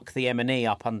to tuck the M&E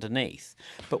up underneath,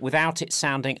 but without it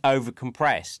sounding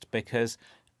over-compressed, because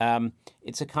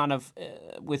it's a kind of,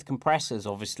 with compressors,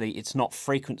 obviously, it's not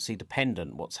frequency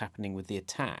dependent what's happening with the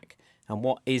attack. And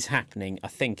what is happening, I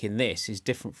think, in this is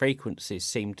different frequencies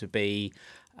seem to be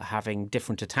having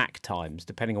different attack times,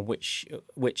 depending on which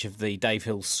of the Dave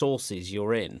Hill sources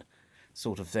you're in,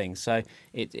 sort of thing. So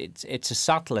it's a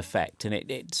subtle effect, and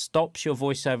it stops your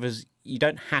voiceovers. You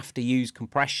don't have to use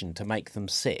compression to make them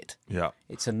sit. Yeah.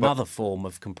 It's another form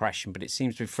of compression, but it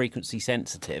seems to be frequency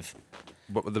sensitive.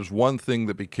 But there's one thing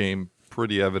that became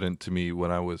pretty evident to me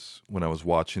when I was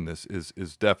watching this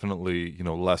is definitely, you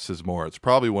know, less is more. It's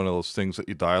probably one of those things that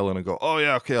you dial in and go, oh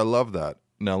yeah, okay, I love that.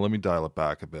 Now let me dial it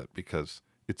back a bit, because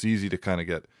it's easy to kind of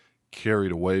get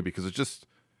carried away because it just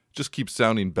keeps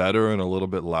sounding better and a little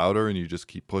bit louder, and you just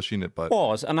keep pushing it. But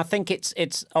and I think it's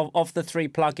of the three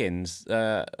plugins.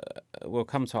 We'll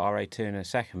come to RAII in a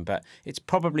second, but it's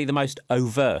probably the most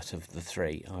overt of the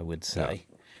three, I would say.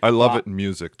 Yeah. I love it in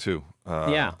music too.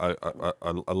 I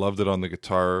loved it on the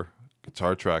guitar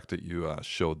track that you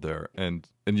showed there, and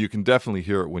you can definitely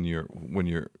hear it when you're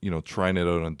you know, trying it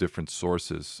out on different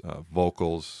sources,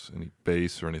 vocals, any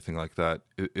bass or anything like that.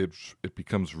 It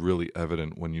becomes really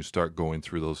evident when you start going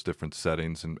through those different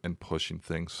settings and pushing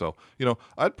things. So, you know,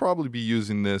 I'd probably be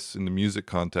using this in the music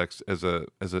context as a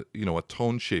you know, a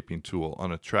tone shaping tool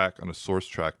on a source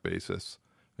track basis,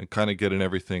 and kind of getting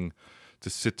everything to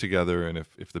sit together. And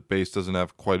if the bass doesn't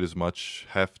have quite as much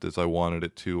heft as I wanted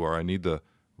it to, or I need the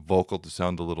vocal to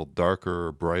sound a little darker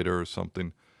or brighter or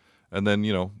something, and then,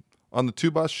 you know, on the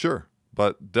 2-bus, sure,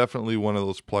 but definitely one of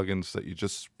those plugins that you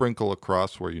just sprinkle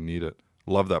across where you need it.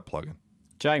 Love that plugin.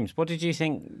 James, what did you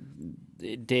think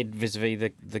it did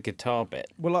vis-a-vis the guitar bit?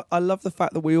 Well, I love the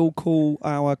fact that we all call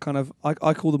our kind of,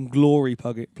 I call them glory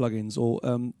plugins, or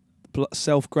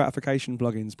self-gratification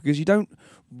plugins, because you don't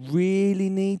really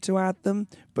need to add them,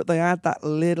 but they add that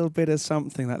little bit of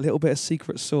something, that little bit of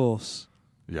secret sauce.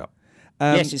 Yeah.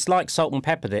 Yes, it's like salt and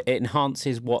pepper. It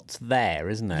enhances what's there,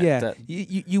 isn't it? Yeah. That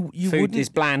you food is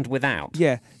bland without.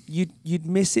 Yeah. You'd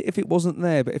miss it if it wasn't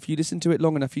there, but if you listen to it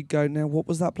long enough, you'd go, now what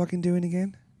was that plugin doing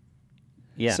again?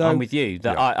 Yeah, so, I'm with you.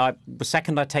 That the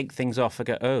second I take things off, I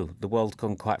go, oh, the world's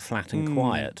gone quite flat and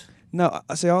quiet. No,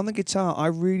 I say on the guitar, I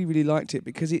really, really liked it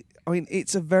because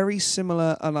it's a very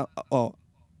similar, and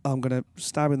I'm going to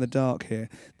stab in the dark here.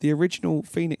 The original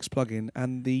Phoenix plugin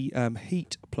and the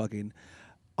Heat plugin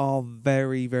are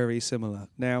very, very similar.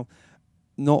 Now,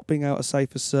 not being able to say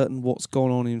for certain what's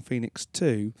gone on in Phoenix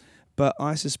 2, but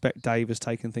I suspect Dave has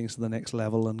taken things to the next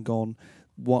level and gone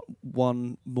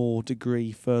one more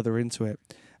degree further into it.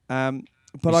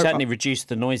 But you certainly reduced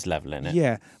the noise level in it.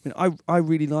 Yeah, I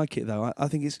really like it though. I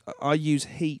think I use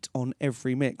Heat on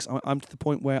every mix. I'm to the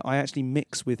point where I actually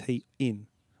mix with Heat in.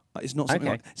 It's not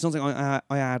something it's not something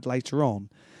I add later on.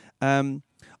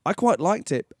 I quite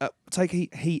liked it. Take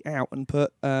Heat out and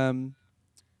put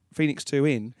Phoenix 2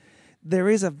 in. There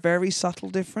is a very subtle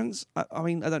difference. I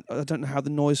mean, I don't know how the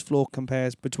noise floor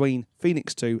compares between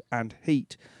Phoenix 2 and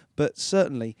Heat, but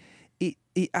certainly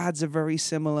it adds a very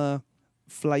similar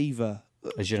flavour.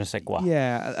 Je ne sais quoi.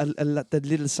 Yeah, the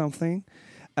little something.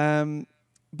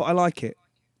 But I like it.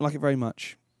 I like it very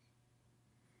much.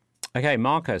 Okay,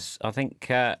 Marcus, I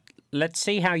think let's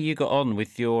see how you got on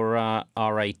with your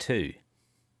RAII.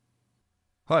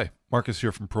 Hi, Marcus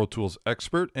here from Pro Tools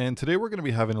Expert, and today we're going to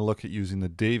be having a look at using the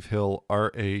Dave Hill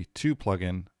RAII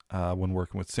plugin when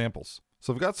working with samples.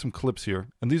 So I've got some clips here,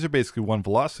 and these are basically one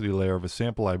velocity layer of a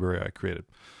sample library I created.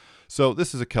 So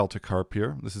this is a Celtic harp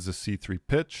here. This is a C3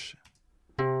 pitch.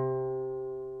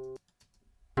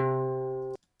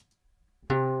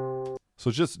 So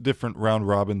just different round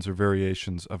robins or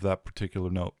variations of that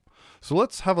particular note. So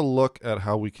let's have a look at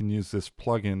how we can use this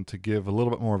plugin to give a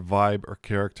little bit more vibe or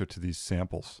character to these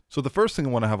samples. So the first thing I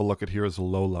want to have a look at here is a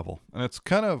low level. And it's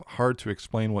kind of hard to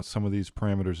explain what some of these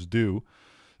parameters do.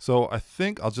 So I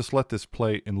think I'll just let this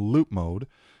play in loop mode,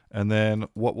 and then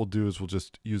what we'll do is we'll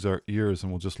just use our ears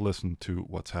and we'll just listen to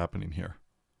what's happening here.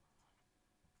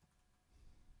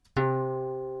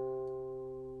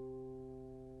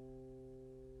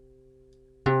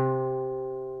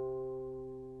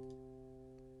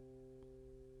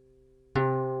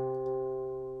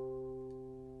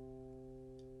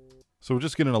 So we're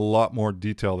just getting a lot more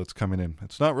detail that's coming in.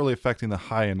 It's not really affecting the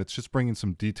high end, it's just bringing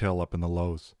some detail up in the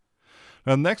lows.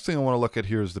 Now the next thing I want to look at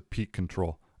here is the peak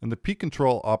control. And the peak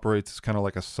control operates as kind of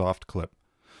like a soft clip.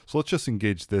 So let's just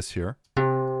engage this here.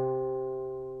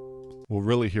 We'll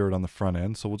really hear it on the front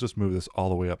end, so we'll just move this all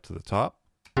the way up to the top.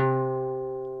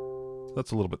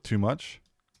 That's a little bit too much.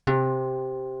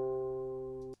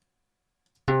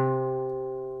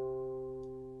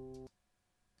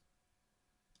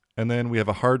 And then we have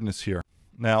a hardness here.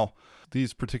 Now,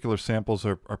 these particular samples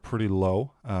are pretty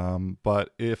low, but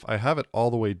if I have it all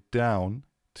the way down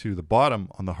to the bottom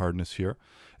on the hardness here,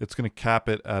 it's going to cap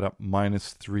it at a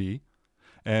 -3.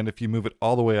 And if you move it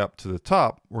all the way up to the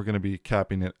top, we're going to be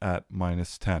capping it at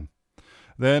 -10.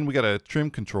 Then we got a trim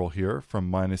control here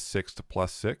from -6 to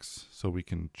 +6, so we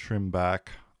can trim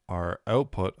back our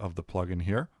output of the plugin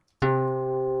here.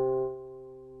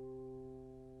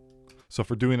 So if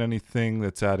we're doing anything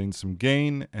that's adding some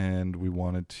gain and we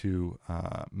wanted to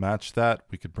match that,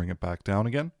 we could bring it back down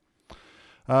again.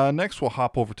 Next, we'll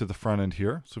hop over to the front end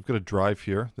here. So we've got a drive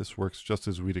here. This works just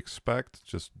as we'd expect,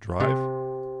 just drive.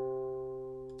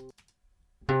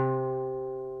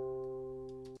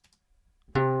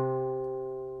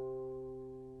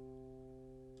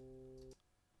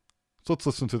 So let's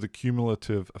listen to the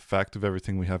cumulative effect of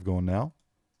everything we have going now.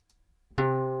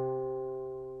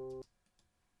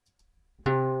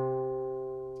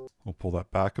 We'll pull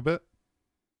that back a bit.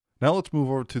 Now let's move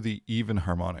over to the even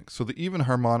harmonics. So the even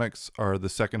harmonics are the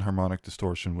second harmonic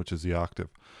distortion, which is the octave.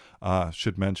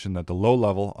 Should mention that the low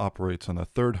level operates on the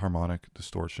third harmonic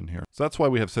distortion here. So that's why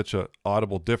we have such an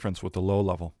audible difference with the low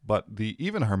level. But the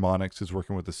even harmonics is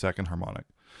working with the second harmonic.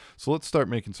 So let's start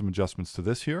making some adjustments to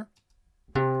this here.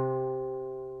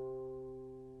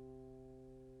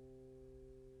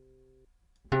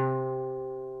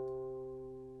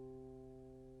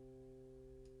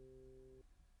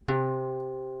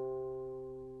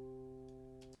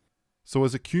 So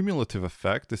as a cumulative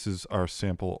effect, this is our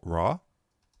sample raw.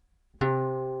 And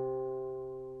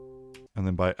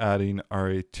then by adding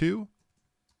RA2,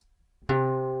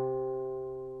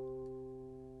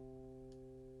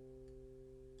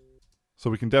 so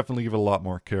we can definitely give it a lot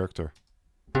more character.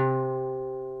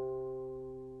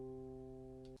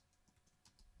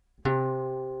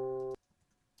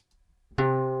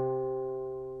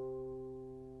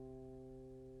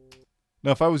 Now,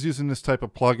 if I was using this type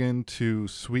of plugin to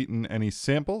sweeten any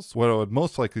samples, what I would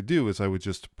most likely do is I would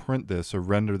just print this or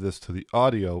render this to the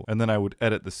audio, and then I would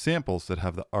edit the samples that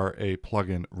have the RA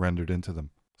plugin rendered into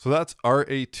them. So that's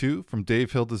RA2 from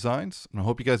Dave Hill Designs, and I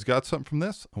hope you guys got something from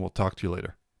this, and we'll talk to you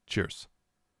later. Cheers.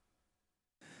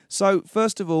 So,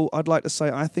 first of all, I'd like to say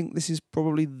I think this is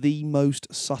probably the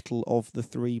most subtle of the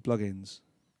three plugins.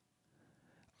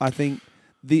 I think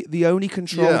the only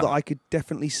control that I could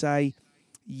definitely say,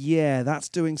 yeah, that's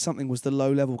doing something, was the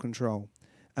low-level control,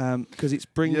 because it's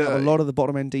bringing out a lot of the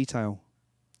bottom-end detail.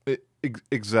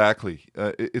 Exactly.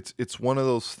 It's one of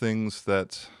those things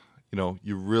that, you know,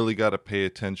 you really got to pay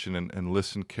attention and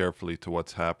listen carefully to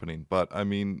what's happening. But, I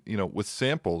mean, you know, with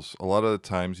samples, a lot of the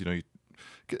times, you know,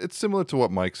 it's similar to what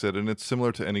Mike said, and it's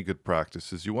similar to any good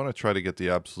practice, is you want to try to get the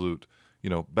absolute, you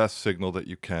know, best signal that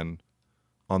you can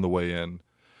on the way in.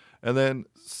 And then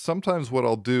sometimes what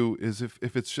I'll do is if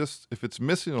it's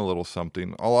missing a little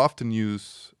something, I'll often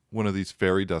use one of these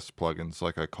fairy dust plugins,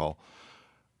 like I call.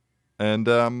 And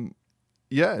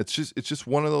yeah, it's just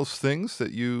one of those things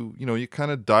that you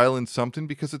kind of dial in something,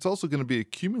 because it's also going to be a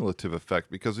cumulative effect,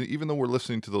 because even though we're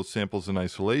listening to those samples in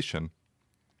isolation,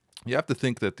 you have to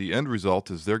think that the end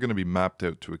result is they're going to be mapped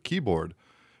out to a keyboard,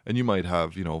 and you might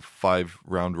have, you know, 5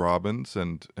 round robins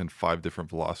and 5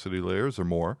 different velocity layers or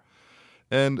more.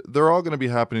 And they're all going to be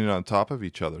happening on top of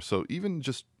each other. So even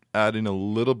just adding a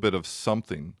little bit of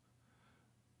something,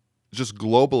 just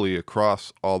globally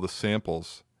across all the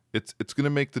samples, it's going to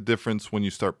make the difference when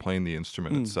you start playing the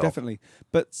instrument itself. Definitely.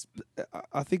 But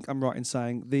I think I'm right in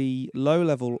saying the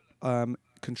low-level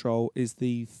control is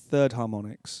the third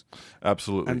harmonics.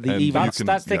 Absolutely. And the even.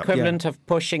 That's the equivalent of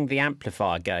pushing the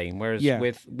amplifier gain. Whereas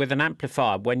with an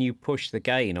amplifier, when you push the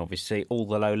gain, obviously all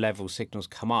the low level signals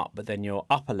come up, but then your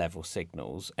upper level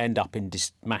signals end up in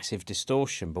massive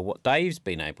distortion. But what Dave's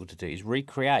been able to do is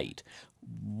recreate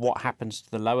what happens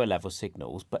to the lower level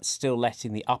signals, but still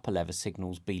letting the upper level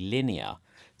signals be linear.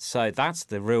 So that's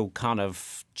the real kind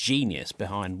of genius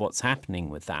behind what's happening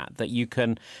with that you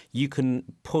can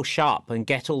push up and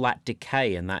get all that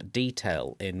decay and that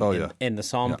detail in the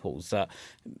samples.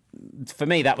 For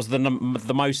me, that was the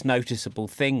most noticeable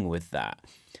thing with that.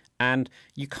 And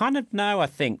you kind of know, I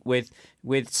think, with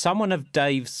someone of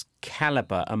Dave's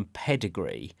caliber and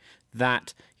pedigree,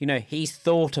 that he's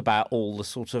thought about all the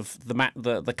sort of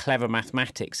the clever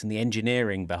mathematics and the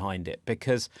engineering behind it,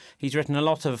 because he's written a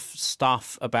lot of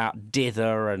stuff about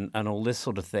dither and all this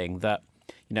sort of thing that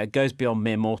goes beyond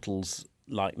mere mortals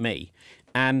like me.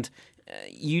 And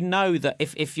that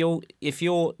if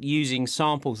you're using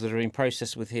samples that are being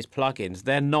processed with his plugins,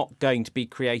 they're not going to be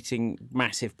creating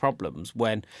massive problems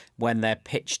when they're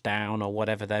pitched down or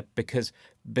whatever they're because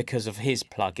of his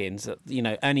plugins.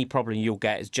 Any problem you'll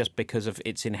get is just because of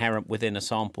it's inherent within a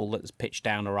sample that's pitched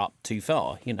down or up too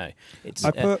far. It's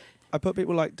I put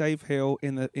people like Dave Hill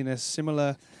in a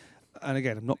similar, and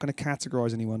again, I'm not going to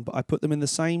categorize anyone, but I put them in the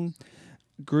same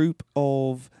group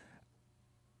of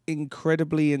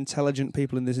incredibly intelligent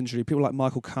people in this industry, people like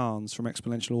Michael Carnes from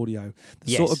Exponential Audio,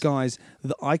 the sort of guys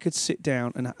that I could sit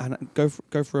down and go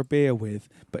for a beer with,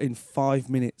 but in 5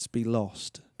 minutes be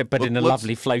lost. But in a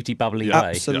lovely, floaty, bubbly way.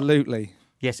 Absolutely.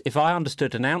 Yes, if I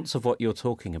understood an ounce of what you're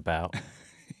talking about,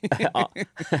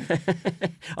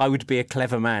 I would be a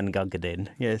clever man, Gungadin.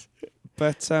 Yes.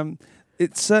 But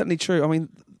it's certainly true. I mean,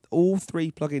 all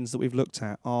three plugins that we've looked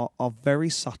at are very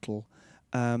subtle,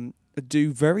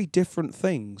 do very different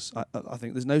things. I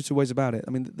think there's no two ways about it.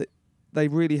 I mean, they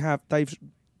really have. They've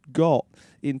got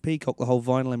in Peacock the whole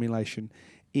vinyl emulation.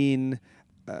 In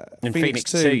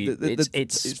Phoenix 2,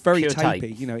 it's very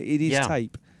tapey. Tape. It is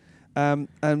tape.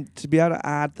 And to be able to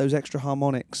add those extra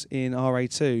harmonics in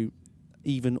RAII,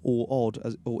 even or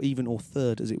odd, or even or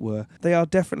third, as it were, they are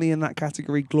definitely in that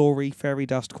category. Glory, fairy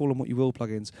dust, call them what you will,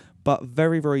 plugins, but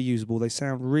very, very usable. They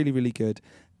sound really, really good.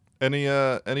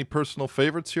 Any personal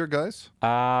favorites here, guys?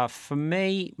 For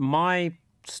me, my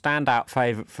standout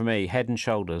favourite for me, Head and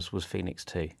Shoulders, was Phoenix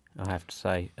 2. I have to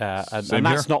say, and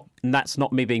that's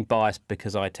not me being biased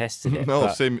because I tested it.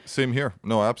 No, same here.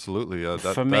 No, absolutely.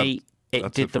 For me,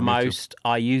 it did the most.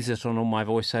 I use it on all my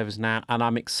voiceovers now, and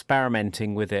I'm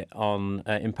experimenting with it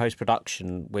in post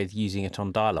production with using it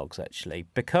on dialogues actually,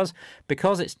 because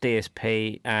it's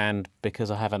DSP and because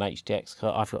I have an HDX.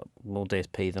 I've got more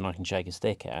DSP than I can shake a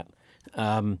stick at.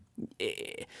 To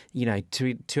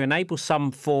enable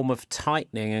some form of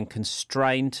tightening and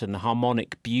constraint and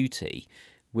harmonic beauty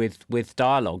with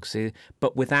dialogues,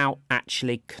 but without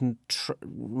actually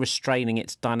restraining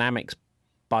its dynamics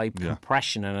by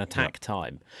compression and attack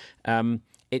time.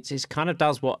 It's kind of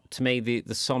does what, to me, the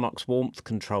Sonox warmth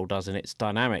control does in its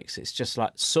dynamics. It's just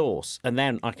like source, and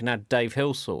then I can add Dave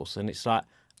Hill source, and it's like,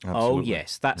 oh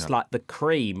yes, that's like the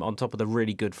cream on top of the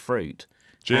really good fruit.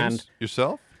 James,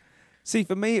 yourself? See,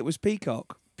 for me, it was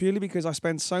Peacock, purely because I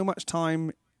spend so much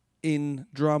time in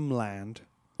drumland.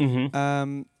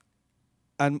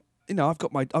 And I've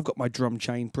got my drum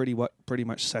chain pretty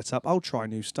much set up. I'll try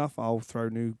new stuff. I'll throw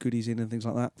new goodies in and things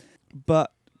like that.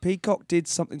 But Peacock did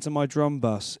something to my drum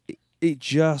bus. It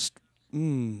just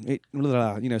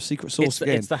secret sauce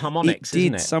again. It's the harmonics,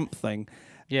 isn't it? Did something.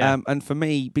 Yeah. And for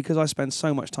me, because I spend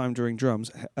so much time doing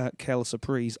drums, quelle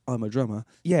surprise, I'm a drummer.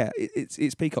 Yeah,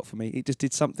 it's Peacock for me. It just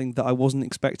did something that I wasn't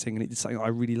expecting, and it did something I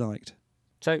really liked.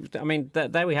 So, I mean,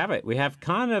 there we have it. We have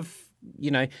kind of,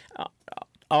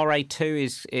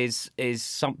 RA2 is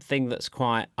something that's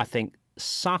quite, I think,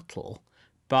 subtle,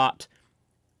 but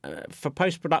for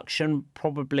post-production,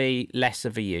 probably less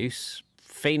of a use.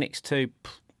 Phoenix 2,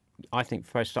 I think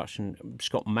for post-production, it's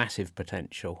got massive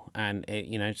potential, and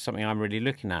it's something I'm really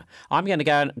looking at. I'm going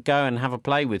to go and have a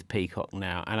play with Peacock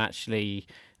now, and actually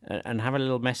and have a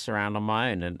little mess around on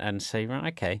my own, and say,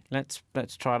 right, okay, let's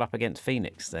try it up against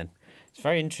Phoenix then. It's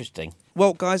very interesting.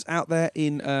 Well, guys out there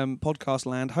in podcast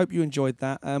land, hope you enjoyed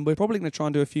that. We're probably going to try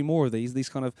and do a few more of these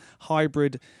kind of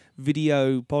hybrid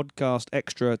video podcast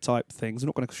extra type things. I'm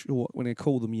not going to sure what we're going to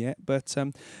call them yet, but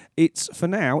for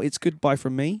now, it's goodbye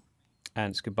from me.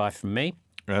 And it's goodbye from me.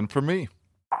 And from me.